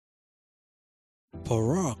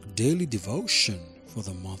Parach Daily Devotion for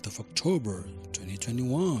the month of October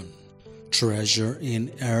 2021. Treasure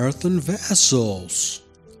in Earthen Vessels.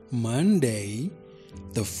 Monday,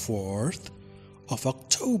 the 4th of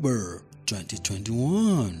October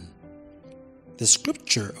 2021. The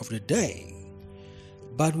scripture of the day.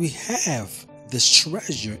 But we have this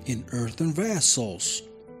treasure in earthen vessels,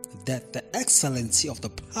 that the excellency of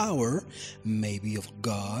the power may be of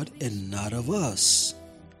God and not of us.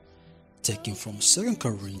 Taken from 2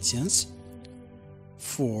 Corinthians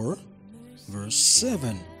 4 verse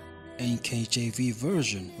 7, NKJV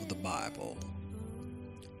version of the Bible.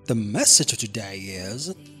 The message of today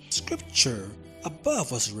is, Scripture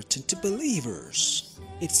above was written to believers.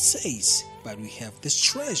 It says, but we have this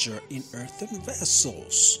treasure in earthen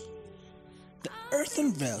vessels. The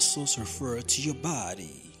earthen vessels refer to your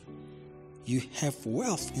body. You have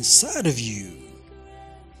wealth inside of you.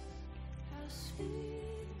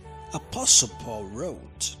 Apostle Paul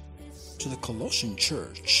wrote to the Colossian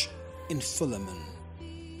church in Philemon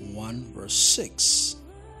 1 verse 6.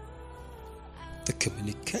 The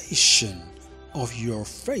communication of your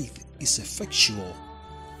faith is effectual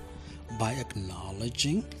by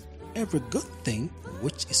acknowledging every good thing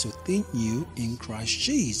which is within you in Christ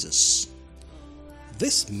Jesus.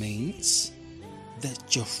 This means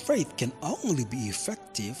that your faith can only be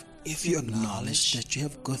effective if you acknowledge that you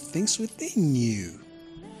have good things within you.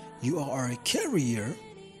 You are a carrier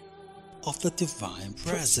of the divine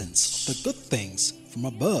presence, of the good things from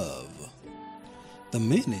above. The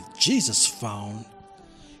minute Jesus found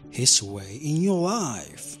His way in your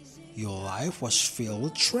life was filled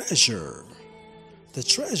with treasure. The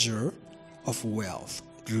treasure of wealth,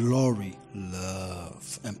 glory,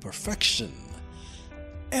 love, and perfection.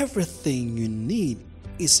 Everything you need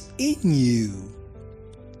is in you.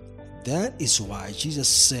 That is why Jesus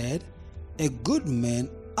said, a good man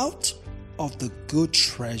out of the good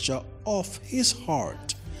treasure of his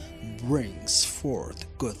heart brings forth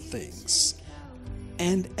good things,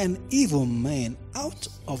 and an evil man out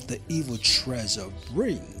of the evil treasure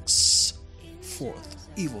brings forth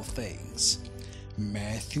evil things.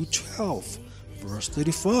 Matthew 12 verse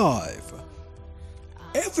 35.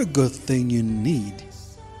 Every good thing you need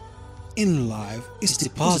in life is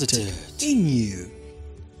deposited in you.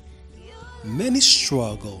 Many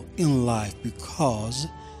struggle in life because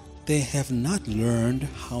they have not learned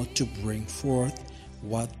how to bring forth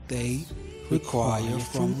what they require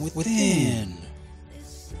from within.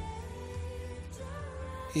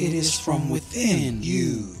 It is from within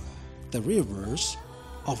you the rivers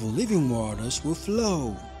of living waters will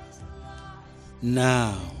flow.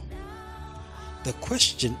 Now, the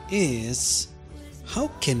question is, how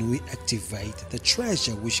can we activate the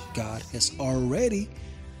treasure which God has already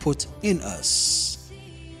put in us?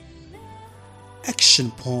 Action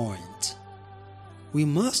point. We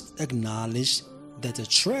must acknowledge that the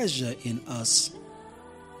treasure in us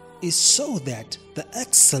is so that the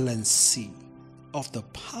excellency of the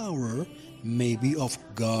power may be of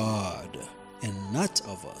God and not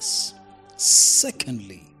of us.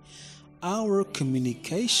 Secondly, our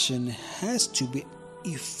communication has to be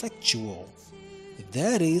effectual.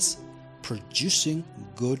 That is, producing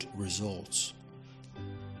good results.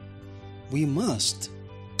 We must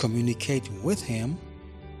communicate with Him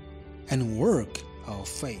and work our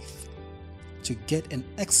faith to get an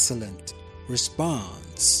excellent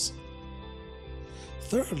response.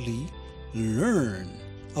 Thirdly, learn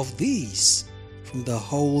of these from the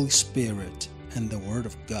Holy Spirit and the Word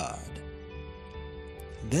of God.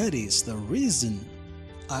 That is the reason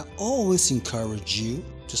I always encourage you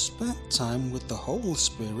to spend time with the Holy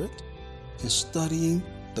Spirit in studying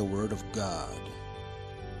the Word of God.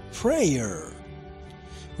 Prayer.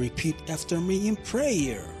 Repeat after me in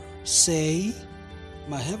prayer. Say,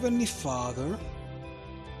 my Heavenly Father,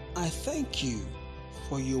 I thank you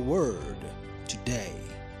for your word today.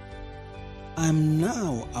 I'm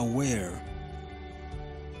now aware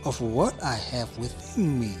of what I have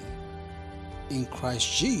within me in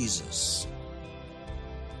Christ Jesus.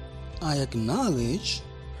 I acknowledge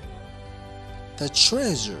the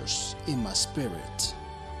treasures in my spirit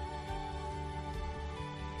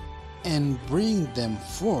and bring them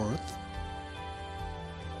forth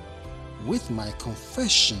with my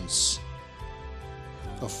confessions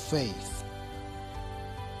of faith.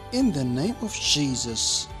 In the name of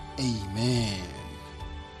Jesus, amen.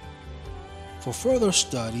 For further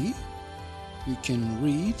study, you can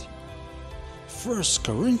read 1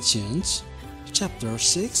 Corinthians chapter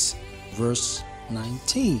 6 verse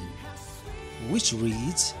 19, which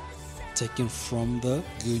reads, taken from the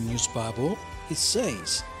Good News Bible, it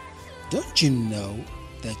says, don't you know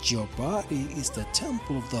that your body is the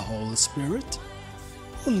temple of the Holy Spirit,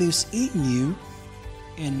 who lives in you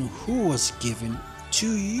and who was given to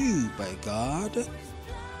you by God.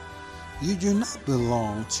 You do not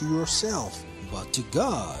belong to yourself, but to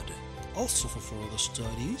God. Also, for further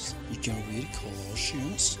studies, you can read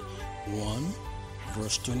Colossians 1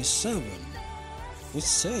 verse 27, which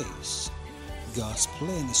says, God's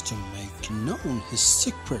plan is to make known His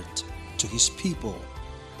secret to His people,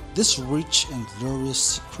 this rich and glorious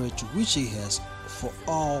secret which He has for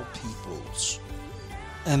all peoples,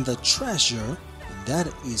 and the treasure that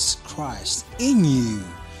is Christ in you,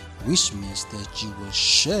 which means that you will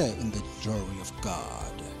share in the glory of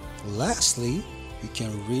God. Lastly, you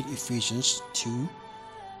can read Ephesians 2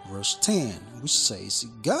 verse 10, which says,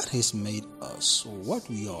 God has made us what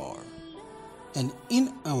we are, and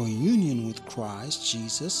in our union with Christ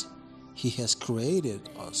Jesus, He has created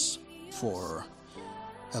us for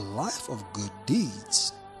a life of good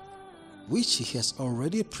deeds, which He has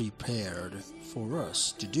already prepared for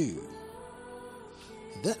us to do.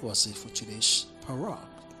 That was it for today's Parach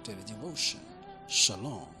daily devotion.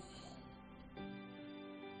 Shalom.